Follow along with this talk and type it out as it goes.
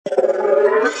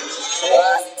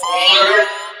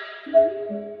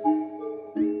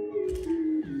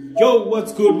Yo,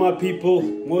 what's good, my people?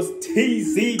 Most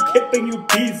TZ, keeping you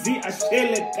busy. I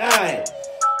share a guy.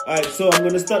 Alright, so I'm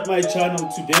gonna start my channel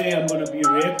today. I'm gonna be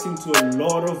reacting to a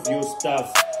lot of your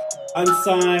stuff.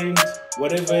 Unsigned,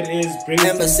 whatever it is, bring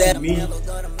it to me.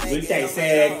 We'll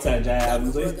dissect,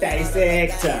 we'll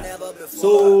dissect.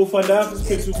 So, for that,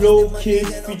 it's Flow Kid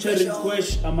featuring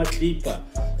Kwesh,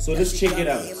 AmaClipa. So let's check it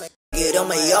out. Get on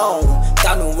my own,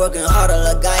 got me working harder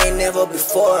like I ain't never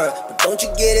before. But don't you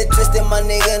get it twisted, my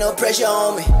nigga, no pressure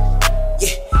on me.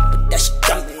 Yeah, but that shit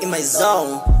got me in my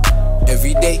zone.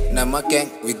 Every day, now my gang,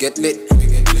 we get lit.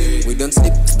 We don't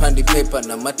sleep, span the paper,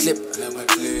 now my clip.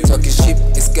 Talking shit,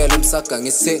 it's girl, I'm sucking,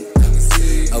 it's sing.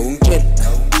 I won't chill,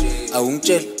 I won't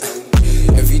chill.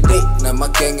 Every day, now my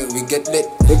gang, we get lit.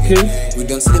 Okay. We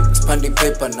don't sleep, span the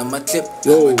paper, now my clip.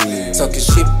 Yo. Talking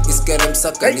shit, it's girl, I'm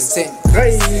sucking, it's sing.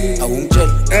 Hey. I won't chill,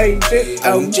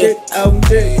 I won't chill, I won't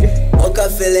chill. Woke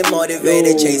up feeling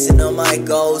motivated, chasing all my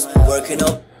goals, working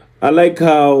up. I like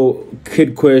how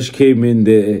Kid Kwesh came in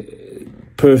there,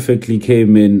 perfectly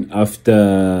came in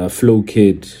after Flow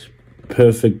Kid.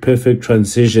 Perfect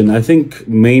transition. I think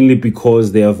mainly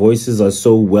because their voices are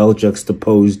so well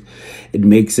juxtaposed, it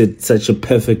makes it such a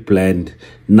perfect blend.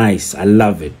 Nice, I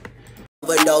love it.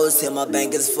 Overdose till my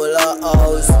bank is full of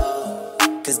O's.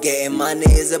 Cause getting money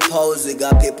is a pose. We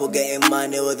got people getting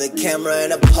money with a camera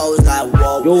and a pose. Like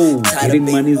whoa, yo,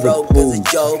 getting money is a pose.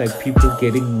 It's like people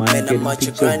getting money, man, getting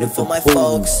pictures with for the my pose.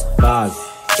 folks. Bars.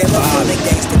 Came up from the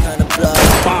gangster kind of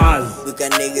blood. Bars. We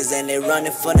got niggas and they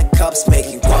running from the cops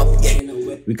making guap. Yeah.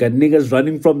 We got niggas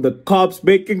running from the cops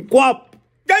making guap.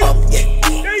 Yeah.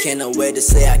 Can't wait to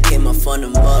say I came up from the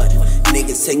mud.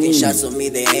 Niggas taking shots on me,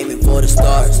 they aiming for the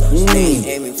stars. They ain't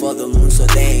aiming for the moon, so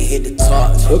they ain't hit the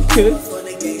target. Okay.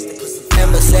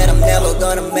 Emma said I'm never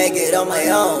gonna make it on my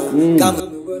own. Got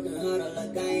me working harder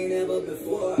like I ain't ever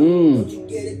before. Don't you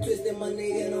get it twisted, my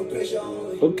nigga, no pressure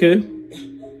on me. Okay.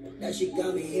 That shit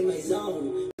got me in my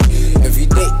zone. Every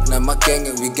day, now my gang,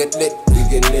 we get lit.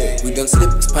 We don't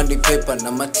sleep, span the paper,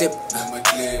 now my clip.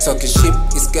 Talking shit,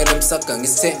 it's girl, I'm sucking,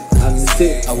 it's sing.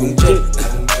 I won't chill,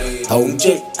 I won't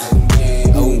chill.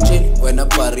 I won't chill, when I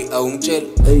party, I won't chill.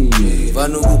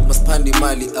 Vanu must pandi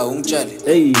mali, I won't chill.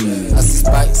 As a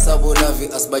spy, sabo lavi,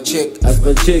 as by check.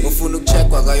 Ufunuk check,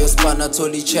 wagayo spana,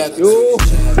 totally check.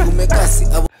 Umekasi,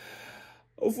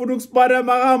 ufuna ukuspana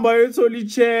makahamba yothola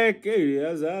check. Hey,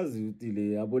 yazazi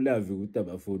utile abolavi ukuthi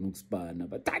abafuna ukuspana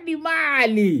bathanda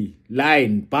imali.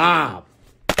 Line bam.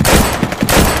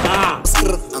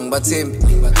 angibathembi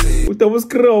Uthi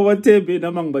abuskr abathembi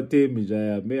nama ngibathembi nje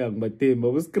yami angibathembi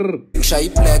abuskr. Ngishaya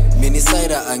black mini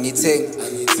cider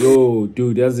angithengi. Yo,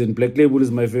 dude, as in Black Label is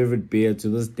my favorite beer to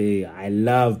this day. I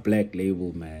love Black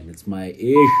Label, man. It's my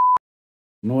ish.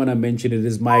 No one I mention it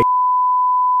is my.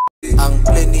 I'm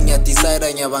planning ya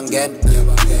decide nyabangena.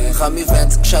 Khami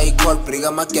events kshaya call bring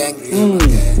my gang.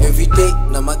 Every day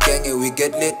na my gang we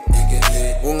get lit.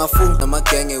 Ungafung na my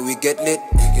gang we get lit.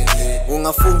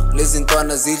 Ungafung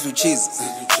lezintwana zidlu cheese.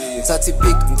 Ngithatha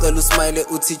pic ngicela usmile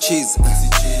uthi cheese.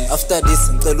 After this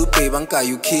ngicela ubheba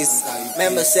ngikayo kiss.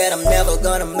 Member said I'm never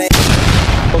gonna make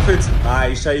Bafethu,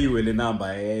 hayi ishayiwe le number,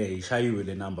 ishayiwe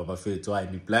le number bafethu, hayi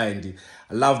ni blind.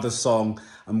 I love the song.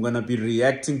 I'm going to be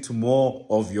reacting to more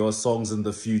of your songs in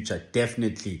the future,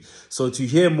 definitely. So to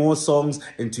hear more songs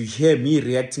and to hear me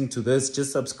reacting to this,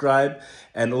 just subscribe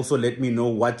and also let me know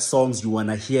what songs you want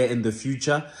to hear in the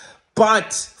future.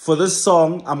 But for this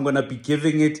song, I'm going to be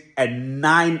giving it a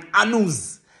 9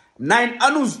 anus. 9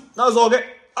 anus. That's okay.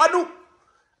 Anu.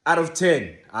 Out of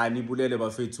 10. I love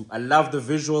the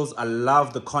visuals. I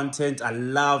love the content. I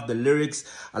love the lyrics.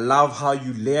 I love how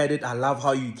you layered it. I love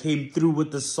how you came through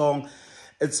with the song.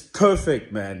 It's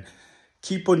perfect, man.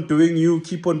 Keep on doing you.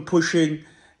 Keep on pushing.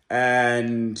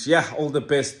 And yeah, all the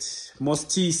best. Mos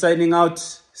T signing out.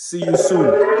 See you soon.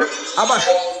 Abash.